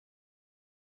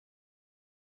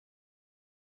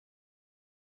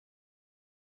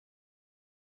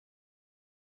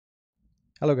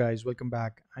Hello guys, welcome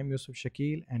back. I'm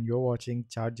Yusufshakeel and you're watching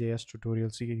ChartJS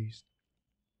tutorial series.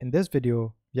 In this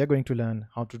video, we are going to learn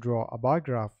how to draw a bar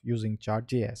graph using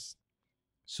ChartJS.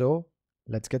 So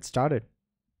let's get started.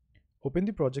 Open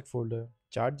the project folder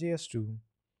ChartJS2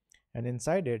 and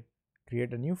inside it,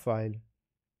 create a new file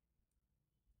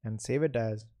and save it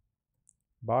as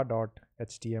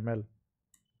bar.html.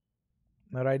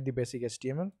 Now write the basic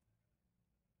HTML.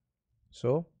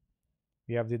 So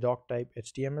we have the doc type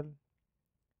HTML.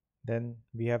 Then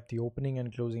we have the opening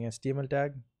and closing HTML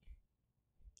tag.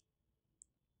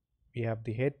 We have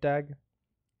the head tag,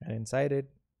 and inside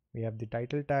it we have the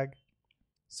title tag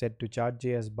set to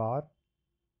ChartJS bar.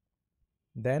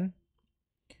 Then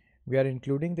we are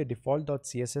including the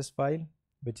default.css file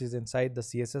which is inside the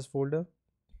CSS folder,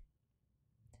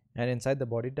 and inside the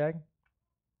body tag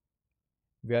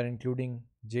we are including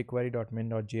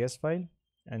jQuery.min.js file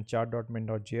and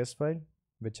chart.min.js file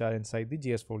which are inside the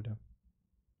JS folder.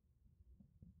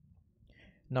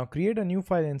 Now create a new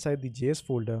file inside the JS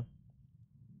folder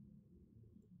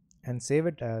and save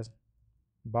it as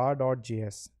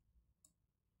bar.js.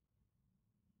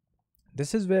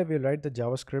 This is where we'll write the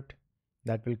JavaScript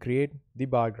that will create the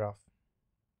bar graph.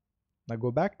 Now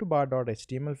go back to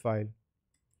bar.html file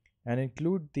and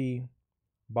include the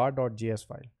bar.js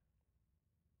file.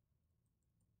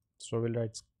 So we'll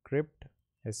write script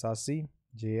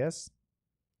src.js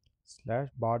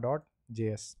 /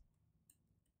 bar.js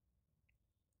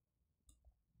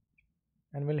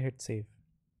and we'll hit save.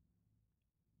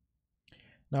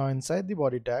 Now inside the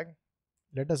body tag,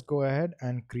 let us go ahead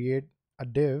and create a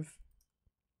div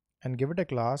and give it a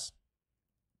class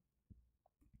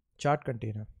chart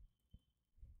container.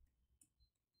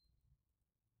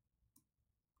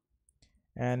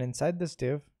 And inside this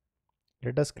div,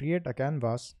 let us create a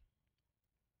canvas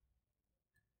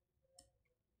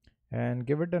and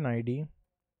give it an ID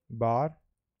bar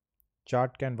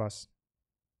chart canvas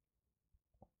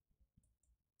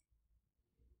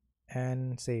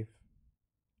and save.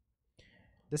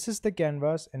 This is the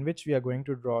canvas in which we are going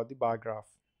to draw the bar graph.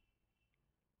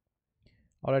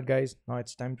 Alright guys, now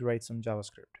it's time to write some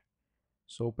JavaScript.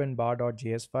 So open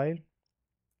bar.js file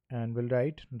and we'll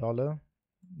write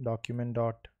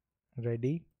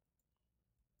 $document.ready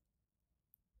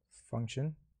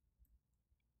function.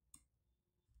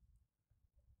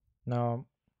 Now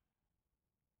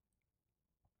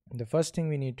the first thing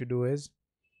we need to do is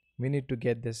we need to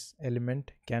get this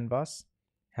element canvas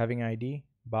having ID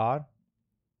bar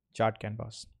chart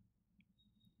canvas.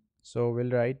 So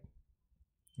we'll write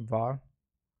var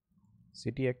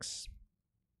ctx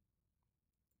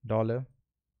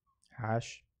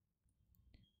 $hash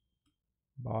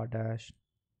bar dash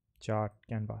chart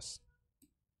canvas.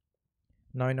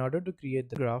 Now in order to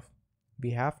create the graph, we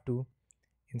have to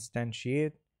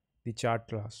instantiate the chart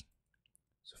class.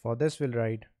 So for this we'll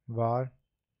write var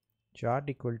chart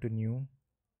equal to new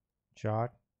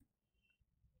chart.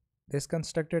 This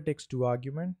constructor takes two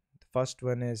arguments. The first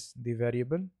one is the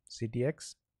variable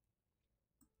ctx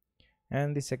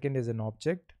and the second is an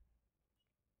object.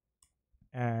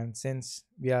 And since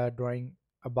we are drawing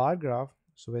a bar graph,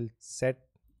 so we'll set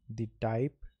the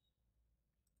type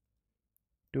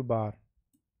to bar,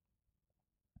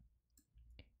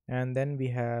 and then we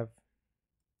have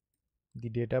the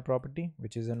data property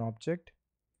which is an object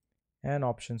and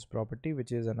options property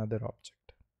which is another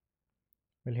object.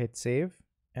 We'll hit save,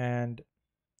 and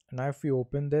now if we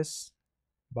open this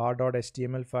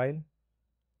bar.html file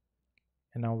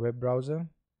in our web browser,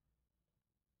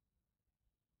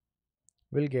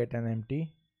 we'll get an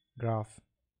empty graph.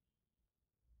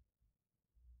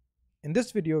 In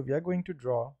this video we are going to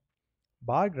draw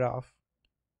bar graph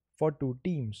for two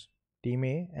teams, team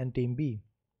A and team B,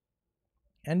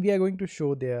 and we are going to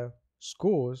show their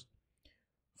scores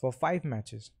for 5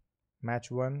 matches, match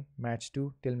 1, match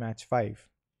 2 till match 5.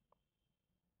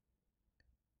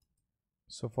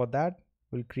 So for that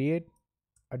we'll create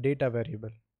a data variable.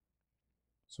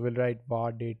 So we'll write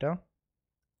var data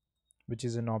which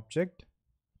is an object,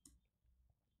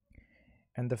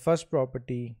 and the first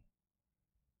property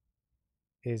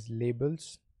is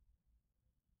labels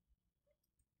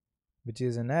which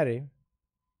is an array,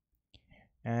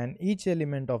 and each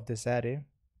element of this array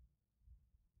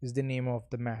is the name of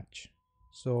the match.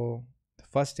 So the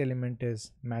first element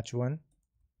is match 1,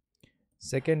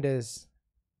 second is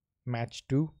match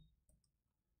 2,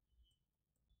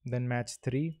 then match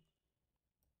 3,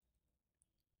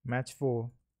 match 4,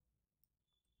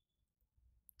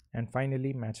 and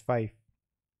finally match 5.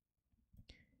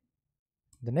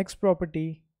 The next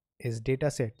property is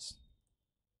datasets,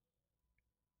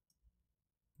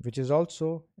 which is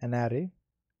also an array,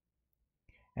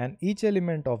 and each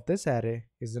element of this array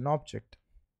is an object.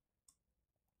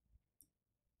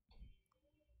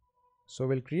 So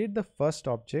we'll create the first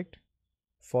object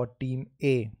for team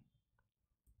A.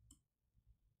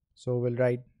 So we'll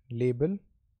write label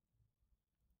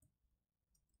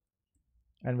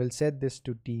and we'll set this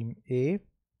to team A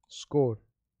score.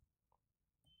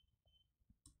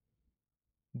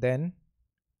 Then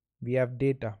we have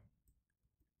data,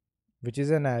 which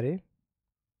is an array.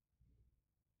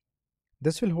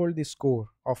 This will hold the score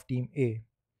of team A.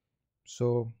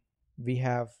 So we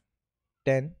have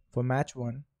 10 for match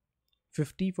 1,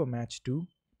 50 for match 2,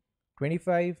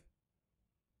 25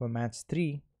 for match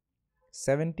 3,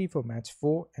 70 for match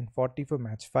 4, and 40 for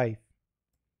match 5.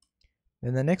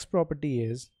 Then the next property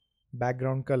is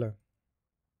background color,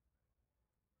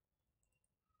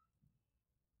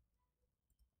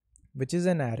 which is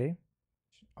an array.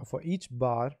 For each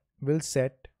bar, we'll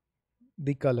set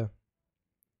the color.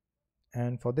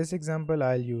 And for this example,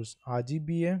 I'll use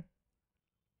RGBA,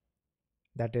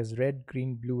 that is red,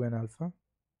 green, blue, and alpha.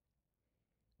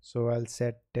 So I'll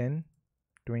set 10,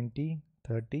 20,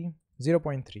 30,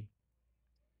 0.3.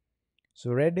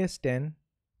 So red is 10,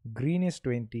 green is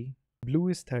 20, blue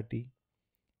is 30,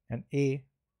 and A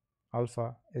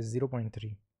alpha is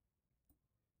 0.3.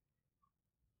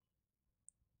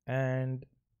 And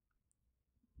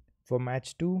for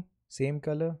match 2, same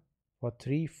color. For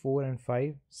 3, 4, and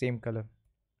 5, same color.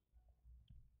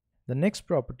 The next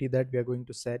property that we are going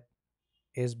to set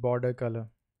is border color,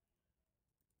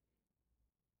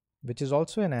 which is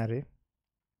also an array.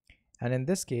 And in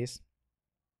this case,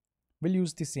 we'll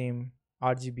use the same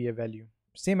RGBA value,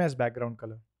 same as background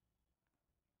color.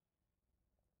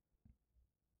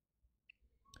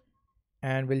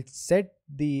 And we'll set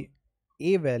the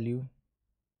A value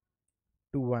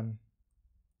to 1.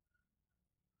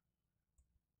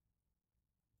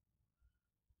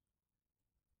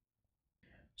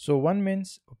 So 1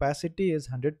 means opacity is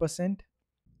 100%,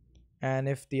 and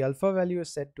if the alpha value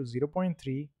is set to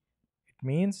 0.3, it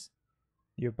means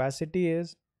the opacity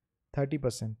is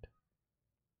 30%.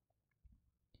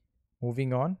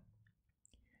 Moving on,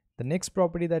 the next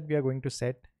property that we are going to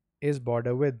set is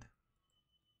border width,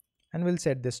 and we'll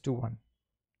set this to 1.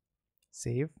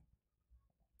 Save.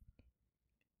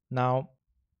 Now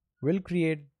we'll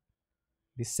create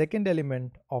the second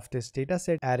element of this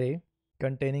dataset array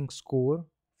containing score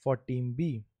for team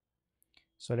B.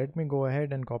 So let me go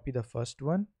ahead and copy the first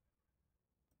one,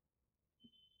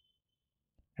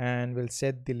 and we'll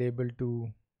set the label to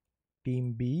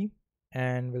team B,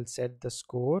 and we'll set the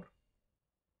score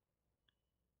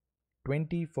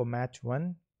 20 for match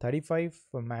 1, 35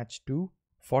 for match 2,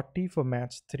 40 for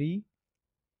match 3,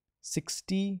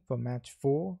 60 for match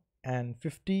 4, and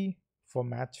 50 for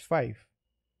match 5.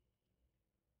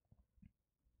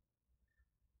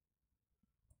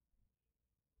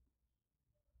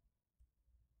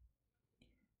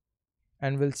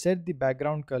 And we'll set the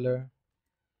background color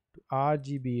to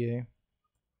RGBA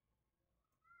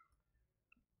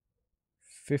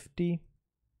 50,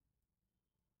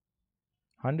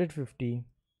 150,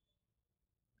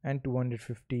 and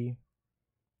 250,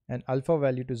 and alpha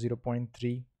value to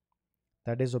 0.3,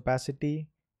 that is opacity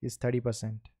is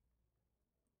 30%.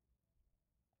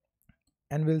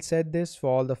 And we'll set this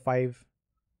for all the 5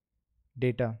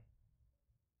 data.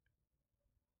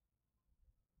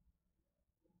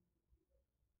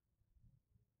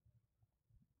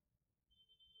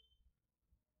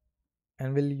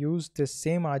 And we'll use this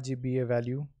same RGBA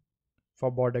value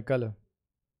for border color.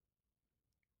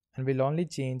 And we'll only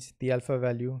change the alpha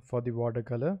value for the border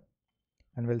color,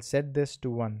 and we'll set this to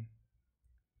 1.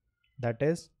 That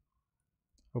is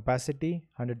opacity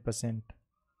 100%.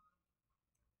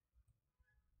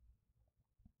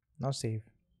 Now save.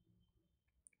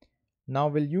 Now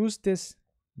we'll use this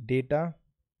data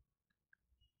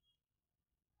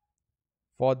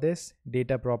for this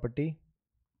data property.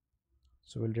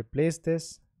 So we'll replace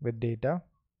this with data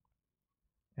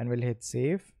and we'll hit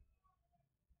save.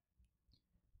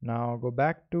 Now go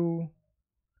back to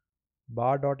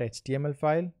bar.html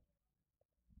file,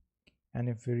 and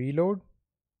if we reload,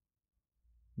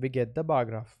 we get the bar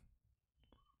graph.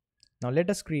 Now let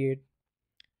us create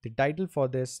the title for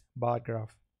this bar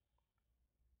graph.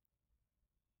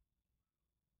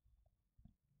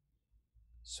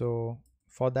 So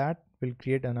for that, we'll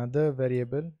create another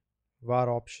variable var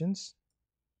options,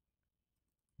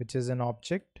 which is an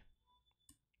object,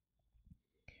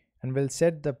 and we'll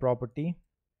set the property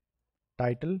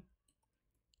title,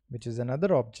 which is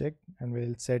another object, and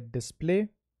we'll set display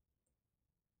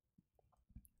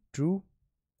true,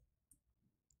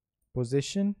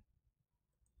 position,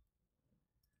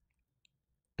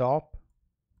 top,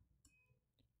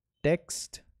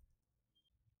 text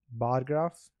bar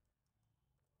graph,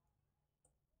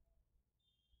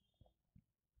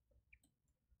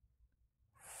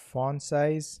 font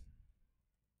size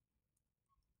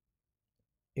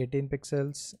 18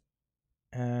 pixels,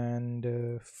 and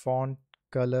font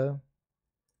color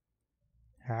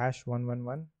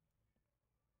 #111.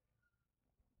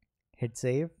 Hit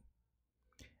save.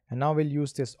 And now we'll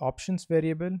use this options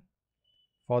variable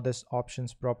for this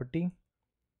options property.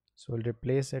 So we'll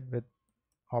replace it with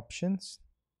options,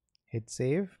 hit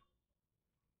save,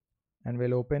 and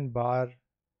we'll open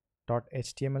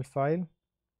bar.html file,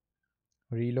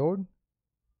 reload,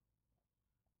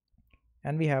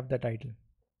 and we have the title.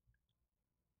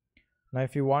 Now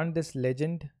if you want this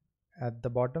legend at the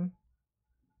bottom,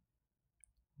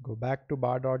 go back to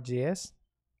bar.js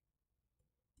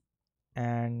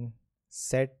and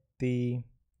set the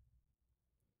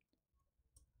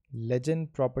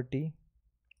legend property,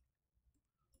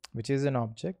 which is an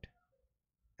object,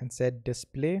 and set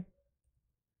display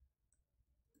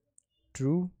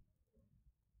true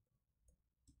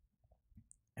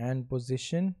and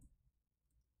position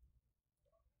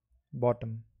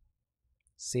bottom.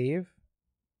 Save,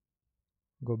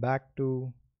 go back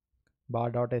to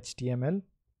bar.html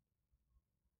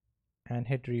and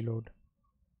hit reload.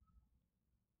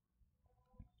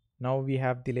 Now we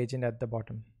have the legend at the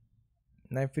bottom.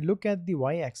 Now if we look at the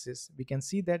y-axis, we can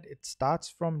see that it starts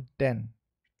from 10.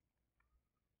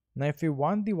 Now if we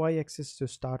want the y-axis to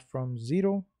start from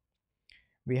 0,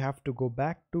 we have to go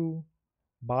back to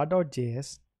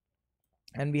bar.js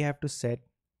and we have to set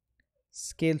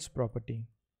scales property,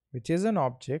 which is an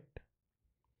object,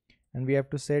 and we have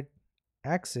to set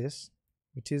axis,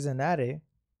 which is an array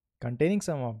containing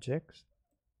some objects.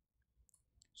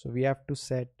 So we have to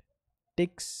set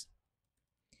ticks,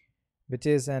 which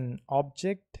is an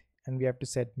object, and we have to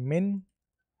set min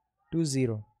to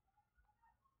 0.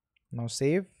 Now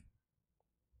save,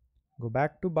 go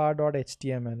back to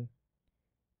bar.html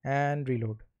and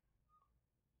reload.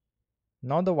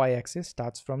 Now the y-axis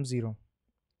starts from 0.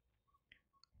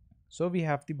 So we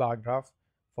have the bar graph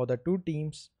for the two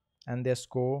teams and their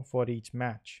score for each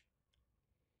match.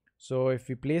 So if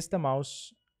we place the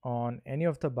mouse on any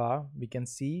of the bar, we can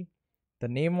see the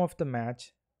name of the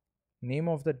match, name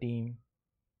of the team,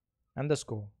 and the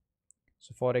score.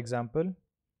 So for example,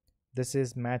 this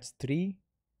is match 3,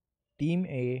 team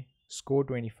A score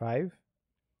 25,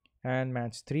 and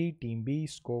match 3, team B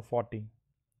score 40.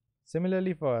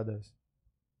 Similarly for others.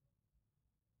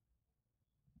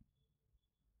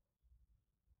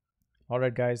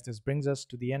 Alright guys, this brings us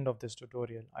to the end of this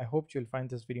tutorial. I hope you'll find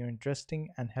this video interesting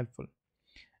and helpful.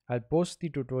 I'll post the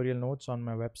tutorial notes on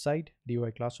my website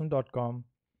doiclassroom.com.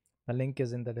 The link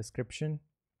is in the description,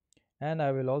 and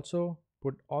I will also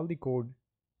put all the code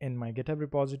in my GitHub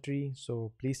repository,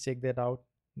 so please check that out.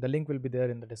 The link will be there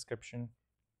in the description.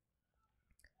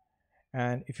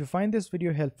 And if you find this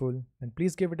video helpful, then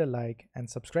please give it a like and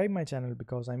subscribe my channel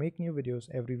because I make new videos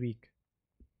every week.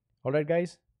 Alright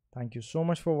guys, thank you so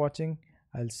much for watching.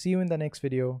 I'll see you in the next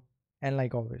video, and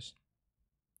like always,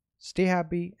 stay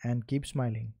happy and keep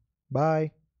smiling.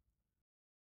 Bye.